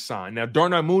 who they just signed. Now,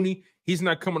 Darnell Mooney, he's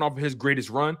not coming off of his greatest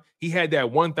run. He had that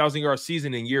 1,000-yard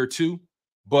season in year 2,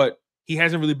 but he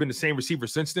hasn't really been the same receiver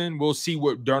since then. We'll see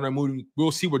what Darnell Mooney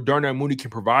can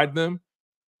provide them.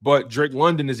 But Drake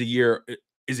London is a year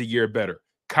better.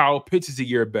 Kyle Pitts is a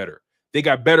year better. They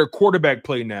got better quarterback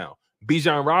play now.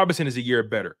 Bijan Robinson is a year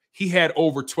better. He had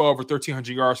over 12 or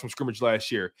 1,300 yards from scrimmage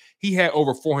last year. He had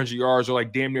over 400 yards or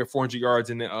like damn near 400 yards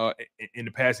in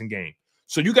the passing game.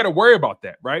 So you got to worry about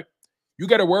that, right? You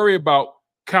got to worry about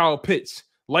Kyle Pitts.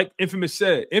 Like Infamous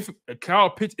said, Kyle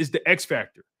Pitts is the X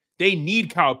factor. They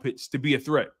need Kyle Pitts to be a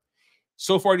threat.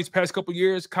 So far these past couple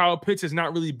years, Kyle Pitts has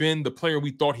not really been the player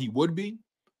we thought he would be.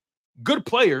 Good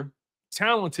player,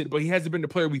 talented, but he hasn't been the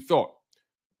player we thought.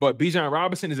 But Bijan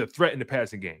Robinson is a threat in the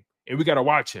passing game, and we got to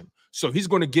watch him. So he's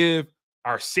going to give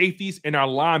our safeties and our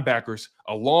linebackers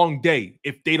a long day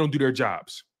if they don't do their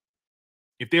jobs.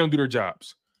 If they don't do their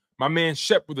jobs. My man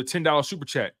Shep with a $10 super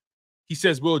chat. He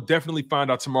says we'll definitely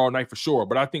find out tomorrow night for sure,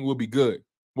 but I think we'll be good.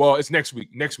 Well, it's next week.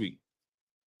 Next week.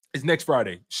 It's next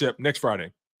Friday, Shep. Next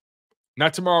Friday.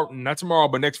 Not tomorrow,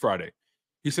 but next Friday.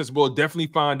 He says we'll definitely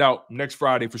find out next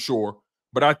Friday for sure,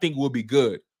 but I think we'll be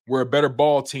good. We're a better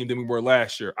ball team than we were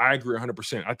last year. I agree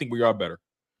 100%. I think we are better.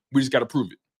 We just got to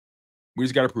prove it. We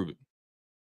just got to prove it.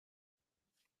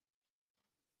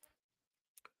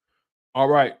 All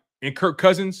right. And Kirk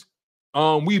Cousins,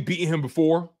 we've beaten him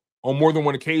before on more than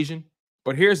one occasion.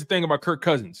 But here's the thing about Kirk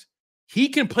Cousins. He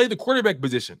can play the quarterback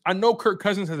position. I know Kirk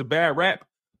Cousins has a bad rap,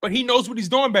 but he knows what he's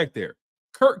doing back there.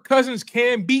 Kirk Cousins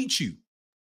can beat you.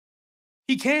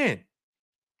 He can.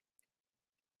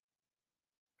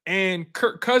 And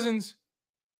Kirk Cousins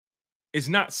is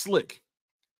not slick.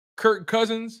 Kirk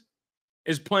Cousins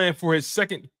is playing for his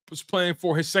second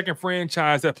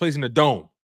franchise that plays in the dome.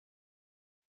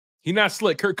 He's not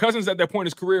slick. Kirk Cousins at that point in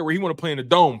his career where he want to play in the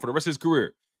dome for the rest of his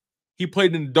career. He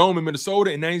played in the dome in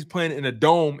Minnesota, and now he's playing in a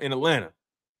dome in Atlanta.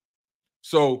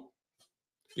 So,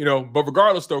 but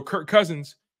regardless, though, Kirk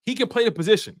Cousins, he can play the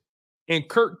position. And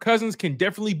Kirk Cousins can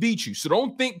definitely beat you. So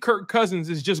don't think Kirk Cousins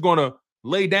is just going to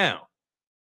lay down.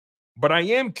 But I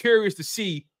am curious to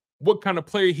see what kind of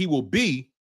player he will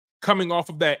be coming off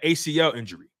of that ACL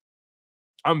injury.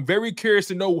 I'm very curious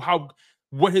to know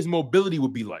what his mobility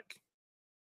would be like.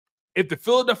 If the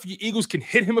Philadelphia Eagles can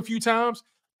hit him a few times,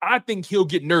 I think he'll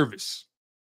get nervous.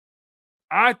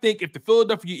 I think if the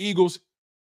Philadelphia Eagles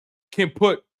can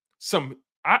put some,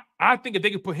 I think if they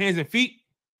can put hands and feet.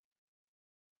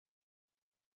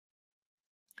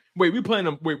 Wait, we playing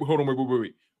them. Wait, hold on.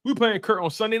 Wait. We playing Kurt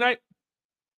on Sunday night?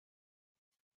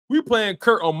 We playing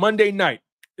Kurt on Monday night.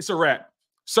 It's a wrap.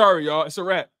 Sorry, y'all. It's a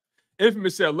wrap.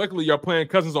 Infamous said, luckily, y'all playing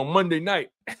Cousins on Monday night.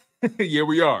 Yeah,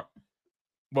 we are.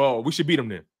 Well, we should beat them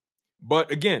then.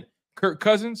 But again, Kirk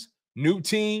Cousins, new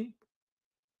team,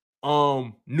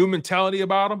 new mentality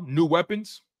about him, new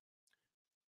weapons.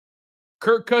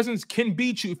 Kirk Cousins can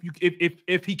beat you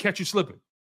if he catch you slipping.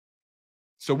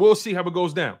 So we'll see how it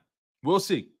goes down. We'll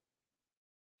see.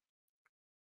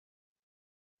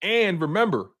 And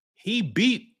remember, he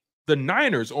beat the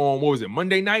Niners on, what was it,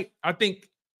 Monday night? I think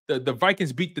the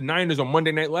Vikings beat the Niners on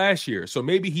Monday night last year. So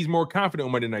maybe he's more confident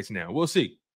on Monday nights now. We'll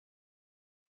see.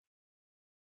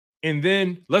 And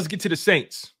then let's get to the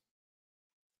Saints.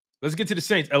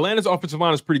 Atlanta's offensive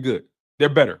line is pretty good. They're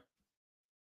better.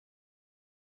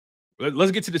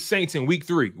 Let's get to the Saints in week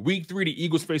 3. Week 3, the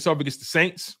Eagles face off against the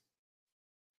Saints.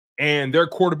 And their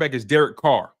quarterback is Derek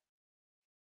Carr.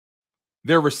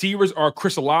 Their receivers are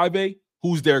Chris Olave,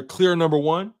 who's their clear number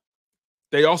 1.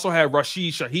 They also have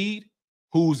Rashid Shaheed,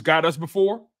 who's got us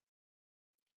before.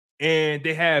 And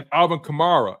they have Alvin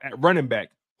Kamara at running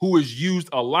back, who is used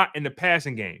a lot in the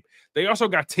passing game. They also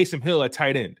got Taysom Hill at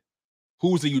tight end,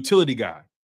 who's a utility guy.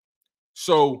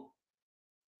 So,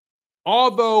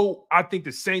 although I think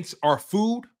the Saints are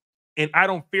food, and I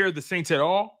don't fear the Saints at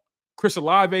all, Chris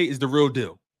Olave is the real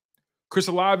deal. Chris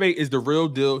Olave is the real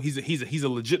deal. He's a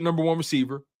legit number 1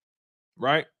 receiver,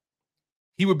 right?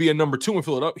 He would be a number 2 in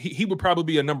Philadelphia. He would probably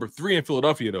be a number 3 in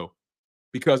Philadelphia, though,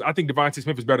 because I think Avonte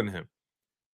Smith is better than him.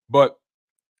 But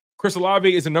Chris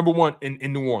Olave is a number 1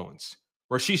 in New Orleans.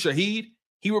 Rashid Shaheed,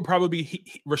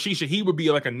 Rashid Shaheed would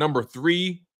be like a number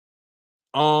 3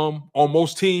 on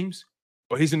most teams,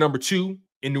 but he's a number 2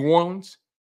 in New Orleans.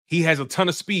 He has a ton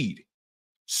of speed.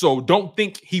 So don't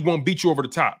think he won't beat you over the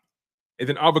top. And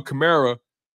then Alvin Kamara,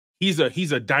 he's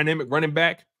a dynamic running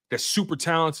back that's super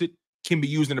talented, can be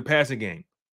used in the passing game.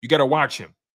 You got to watch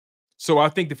him. So I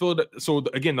think the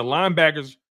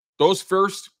linebackers, those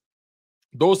first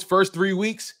 3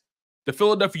 weeks, the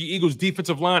Philadelphia Eagles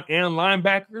defensive line and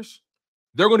linebackers,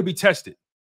 they're going to be tested.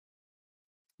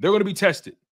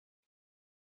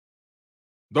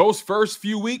 Those first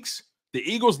few weeks, the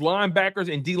Eagles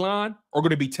linebackers and D-line are going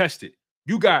to be tested.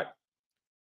 You got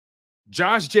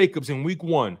Josh Jacobs in week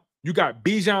 1. You got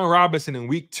Bijan Robinson in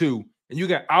week 2. And you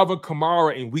got Alvin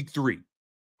Kamara in week 3.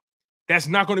 That's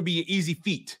not going to be an easy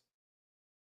feat.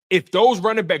 If those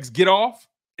running backs get off,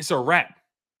 it's a wrap.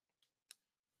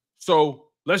 So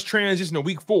Let's transition to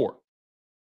week 4.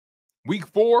 Week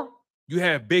 4, you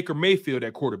have Baker Mayfield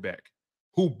at quarterback,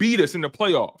 who beat us in the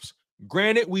playoffs.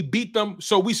 Granted, we beat them,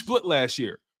 so we split last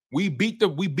year. We beat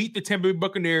the Tampa Bay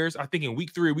Buccaneers, I think in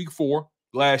week 3 or week 4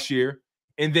 last year,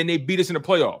 and then they beat us in the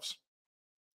playoffs.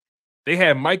 They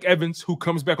have Mike Evans, who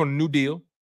comes back on a new deal.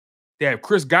 They have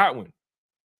Chris Godwin,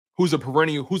 who's a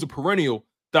perennial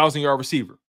 1,000-yard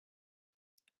receiver.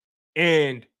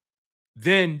 And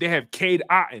then they have Cade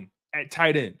Otton at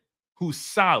tight end, who's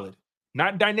solid.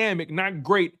 Not dynamic, not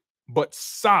great, but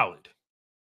solid.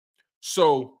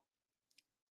 So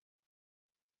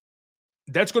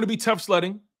that's going to be tough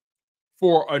sledding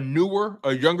for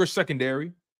a younger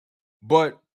secondary.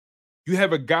 But you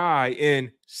have a guy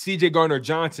in C.J.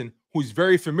 Gardner-Johnson who's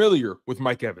very familiar with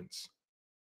Mike Evans.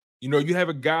 You have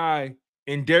a guy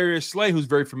in Darius Slay who's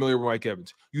very familiar with Mike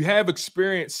Evans. You have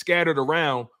experience scattered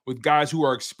around with guys who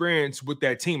are experienced with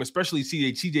that team, especially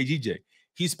CJ.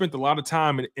 He spent a lot of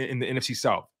time in the NFC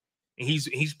South. And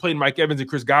he's played Mike Evans and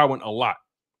Chris Godwin a lot.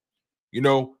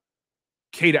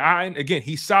 Cade Otton, again,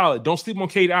 he's solid. Don't sleep on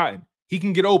Cade Otton. He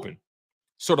can get open.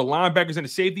 So the linebackers and the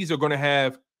safeties are going to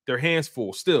have their hands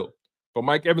full still. But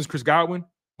Mike Evans, Chris Godwin,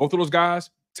 both of those guys,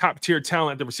 top-tier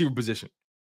talent at the receiver position.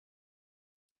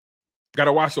 Got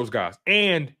to watch those guys.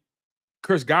 And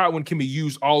Chris Godwin can be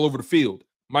used all over the field.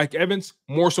 Mike Evans,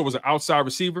 more so as an outside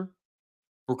receiver.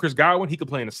 For Chris Godwin, he could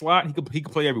play in the slot. He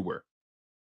could play everywhere.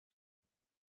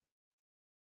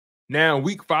 Now,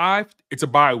 week 5, it's a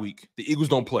bye week. The Eagles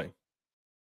don't play.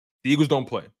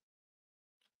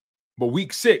 But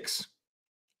week 6,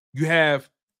 you have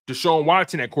Deshaun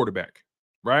Watson at quarterback,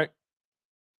 right?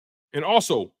 And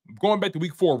also, going back to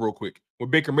week 4 real quick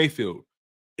with Baker Mayfield,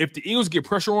 if the Eagles get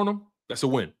pressure on him, that's a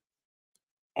win.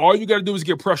 All you got to do is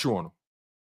get pressure on him,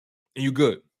 and you're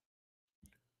good.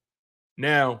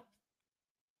 Now,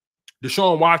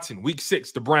 Deshaun Watson, week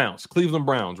 6, the Browns, Cleveland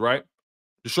Browns, right?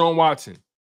 Deshaun Watson,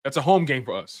 that's a home game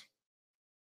for us.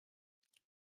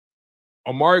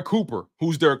 Amari Cooper,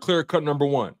 who's their clear-cut number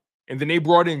 1. And then they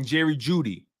brought in Jerry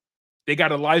Jeudy. They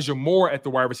got Elijah Moore at the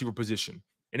wide receiver position.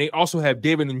 And they also have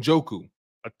David Njoku,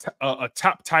 a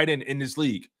top tight end in this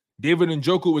league. David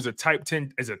Njoku is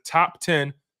a top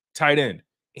 10 tight end.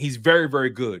 He's very, very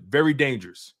good, very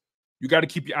dangerous. You got to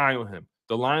keep your eye on him.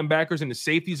 The linebackers and the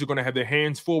safeties are going to have their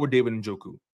hands full with David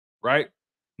Njoku, right?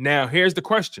 Now, here's the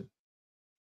question.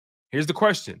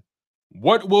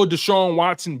 What will Deshaun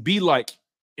Watson be like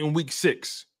in week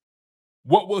 6?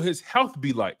 What will his health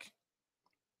be like?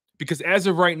 Because as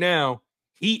of right now,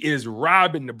 he is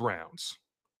robbing the Browns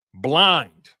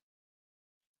blind.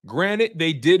 Granted,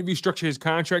 they did restructure his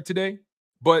contract today,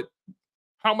 but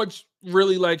how much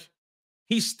really,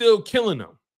 he's still killing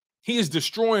them. He is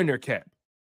destroying their cap.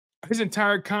 His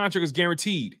entire contract is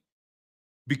guaranteed.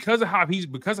 Because of how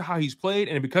he's played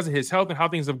and because of his health and how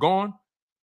things have gone,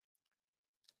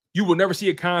 you will never see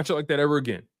a contract like that ever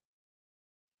again.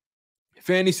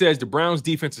 Fanny says the Browns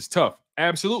defense is tough.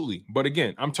 Absolutely. But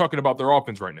again, I'm talking about their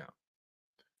offense right now.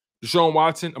 Deshaun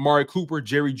Watson, Amari Cooper,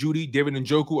 Jerry Jeudy, David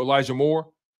Njoku, Elijah Moore.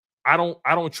 I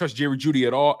don't trust Jerry Jeudy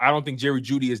at all. I don't think Jerry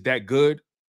Jeudy is that good.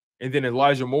 And then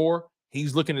Elijah Moore,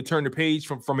 he's looking to turn the page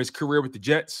from his career with the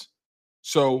Jets.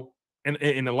 So, and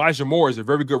Elijah Moore is a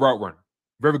very good route runner.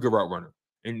 Very good route runner.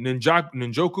 And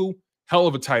Njoku, hell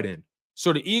of a tight end.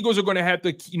 So the Eagles are going to have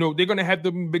to, they're going to have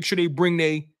to make sure they bring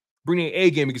their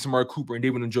A game against Amari Cooper and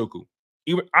David Njoku.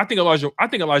 I think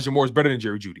Elijah Moore is better than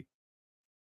Jerry Jeudy.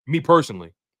 Me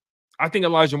personally. I think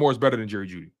Elijah Moore is better than Jerry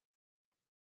Jeudy.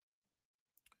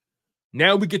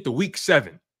 Now we get to week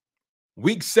 7.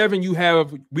 Week 7, you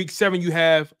have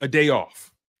a day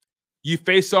off. You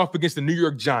face off against the New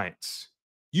York Giants.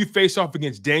 You face off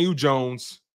against Daniel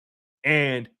Jones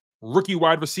and rookie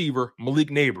wide receiver Malik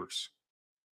Nabers.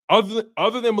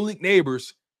 Other than Malik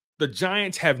Nabers, the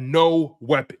Giants have no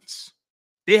weapons.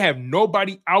 They have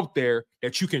nobody out there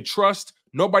that you can trust.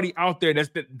 Nobody out there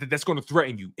that's going to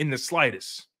threaten you in the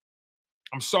slightest.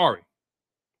 I'm sorry.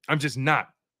 I'm just not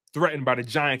threatened by the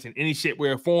Giants in any shape, way,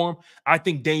 or form. I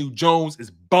think Daniel Jones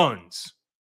is buns.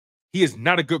 He is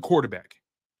not a good quarterback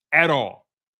at all.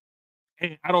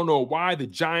 And I don't know why the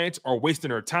Giants are wasting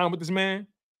their time with this man,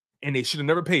 and they should have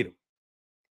never paid him.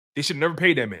 They should have never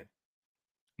paid that man.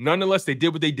 Nonetheless, they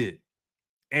did what they did.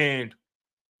 And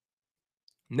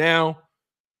now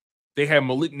they have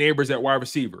Malik Nabers at wide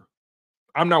receiver.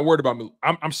 I'm not worried about Malik.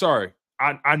 I'm sorry.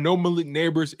 I know Malik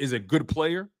Nabers is a good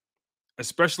player,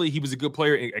 especially he was a good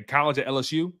player at college at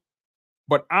LSU.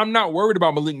 But I'm not worried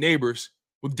about Malik Nabers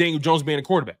with Daniel Jones being a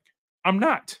quarterback. I'm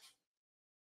not.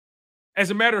 As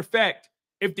a matter of fact,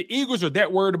 if the Eagles are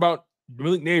that worried about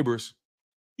Malik Nabers,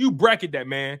 you bracket that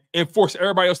man and force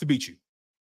everybody else to beat you.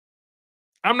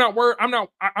 I'm not worried.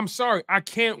 I'm sorry. I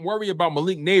can't worry about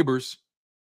Malik Neighbors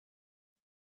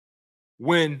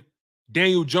when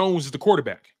Daniel Jones is the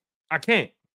quarterback. I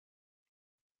can't.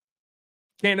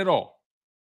 Can't at all.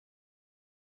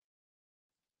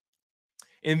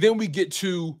 And then we get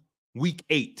to week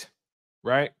 8,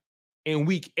 right? And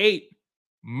week 8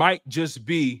 might just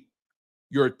be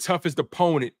your toughest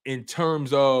opponent in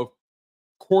terms of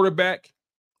quarterback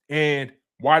and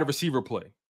wide receiver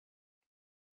play.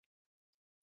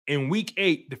 In week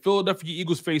 8, the Philadelphia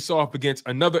Eagles face off against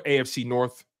another AFC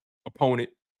North opponent,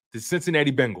 the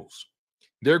Cincinnati Bengals.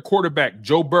 Their quarterback,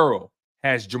 Joe Burrow,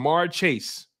 has Jamar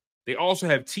Chase. They also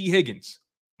have T. Higgins.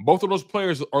 Both of those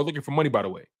players are looking for money, by the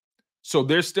way. So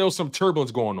there's still some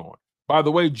turbulence going on. By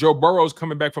the way, Joe Burrow is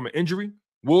coming back from an injury.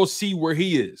 We'll see where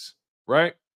he is,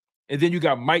 right? And then you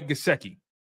got Mike Gesicki,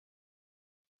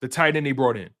 the tight end they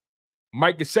brought in.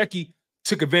 Mike Gesicki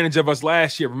took advantage of us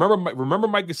last year. Remember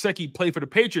Mike Gesicki played for the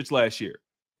Patriots last year.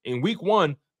 In week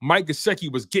 1, Mike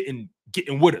Gesicki was getting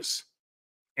with us.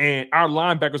 And our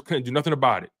linebackers couldn't do nothing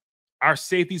about it. Our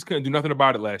safeties couldn't do nothing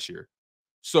about it last year.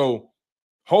 So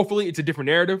hopefully it's a different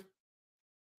narrative.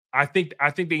 I think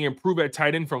they improved at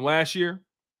tight end from last year.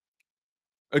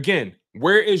 Again,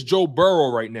 where is Joe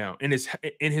Burrow right now in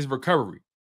his recovery?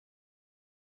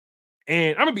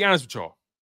 And I'm gonna be honest with y'all.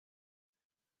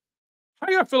 How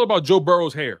do y'all feel about Joe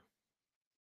Burrow's hair?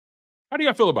 How do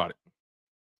y'all feel about it?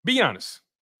 Be honest.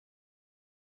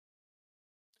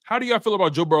 How do y'all feel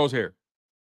about Joe Burrow's hair?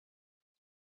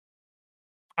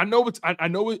 I know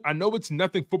it's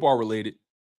nothing football related,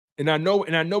 and I know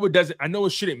it doesn't. I know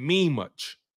it shouldn't mean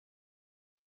much,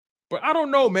 but I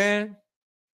don't know, man.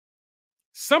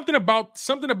 Something about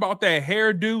that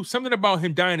hairdo, something about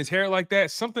him dyeing his hair like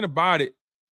that, something about it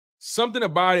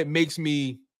makes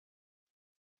me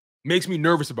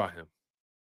nervous about him.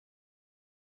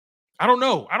 I don't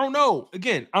know.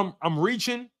 Again, I'm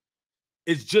reaching.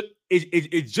 It's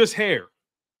just hair.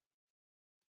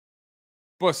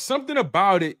 But something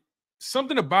about it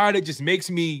just makes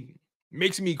me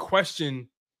question.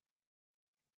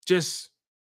 Just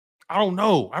I don't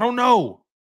know.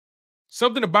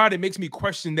 Something about it makes me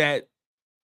question that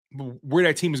where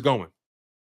that team is going.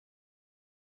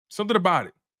 Something about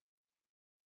it.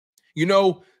 You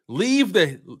know, leave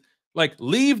the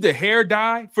hair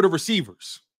dye for the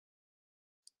receivers.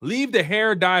 Leave the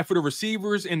hair dye for the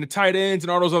receivers and the tight ends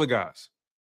and all those other guys.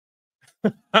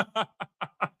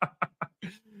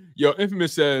 Yo,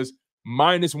 Infamous says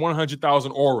minus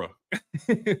 100,000 aura.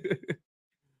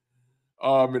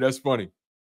 Oh man, that's funny.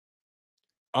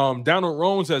 Donald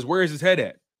Roan says, where is his head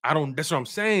at? That's what I'm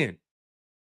saying.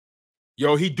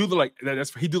 Yo, he do look like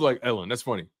that. He do like Ellen. That's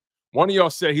funny. One of y'all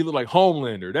said he looked like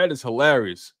Homelander. That is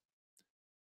hilarious.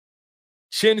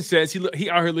 Chin says he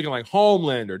out here looking like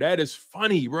Homelander. That is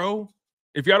funny, bro.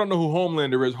 If y'all don't know who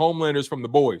Homelander is from The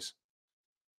Boys.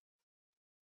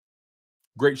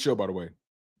 Great show, by the way.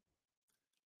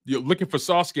 You're looking for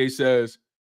Sasuke says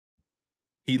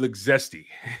he looks zesty.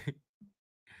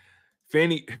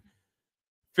 Fanny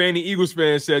Eagles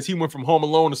fan says he went from Home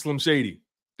Alone to Slim Shady.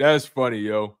 That's funny,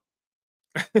 yo.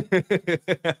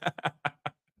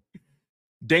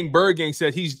 Dang Bergang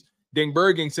said he's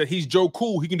Joe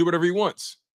Cool. He can do whatever he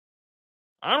wants.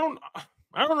 I don't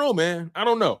know, man. I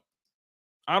don't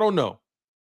know.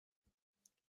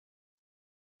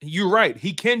 You're right.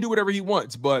 He can do whatever he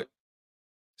wants, but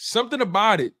something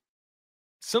about it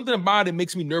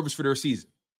makes me nervous for their season.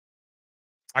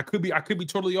 I could be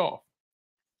totally off.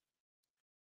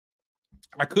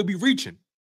 I could be reaching.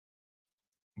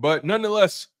 But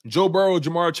nonetheless, Joe Burrow,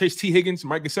 Jamar Chase, T. Higgins,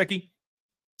 Mike Gesicki,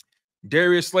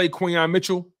 Darius Slay, Quinyon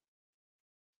Mitchell,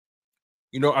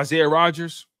 Isaiah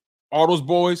Rodgers, all those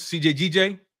boys, CJ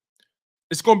GJ.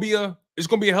 It's gonna be a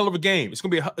hell of a game. It's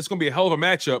gonna be a hell of a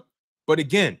matchup. But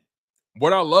again,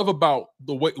 what I love about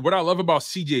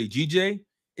CJ GJ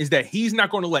is that he's not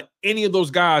going to let any of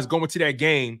those guys go into that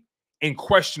game and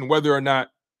question whether or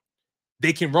not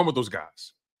they can run with those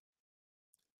guys.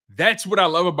 That's what I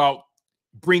love about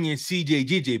bringing CJ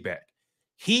GJ back.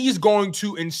 He's going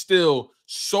to instill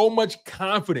so much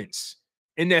confidence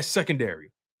in that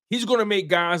secondary. He's going to make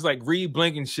guys like Reed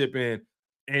Blankenship and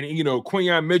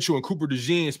Quinyon Mitchell and Cooper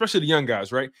DeJean, especially the young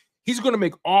guys, right? He's going to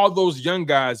make all those young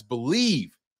guys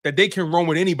believe that they can run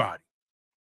with anybody.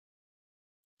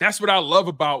 That's what I love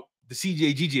about the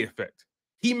CJ GJ effect.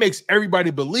 He makes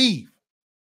everybody believe.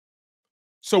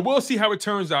 So we'll see how it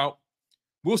turns out.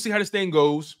 We'll see how this thing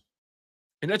goes.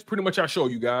 And that's pretty much our show,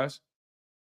 you guys.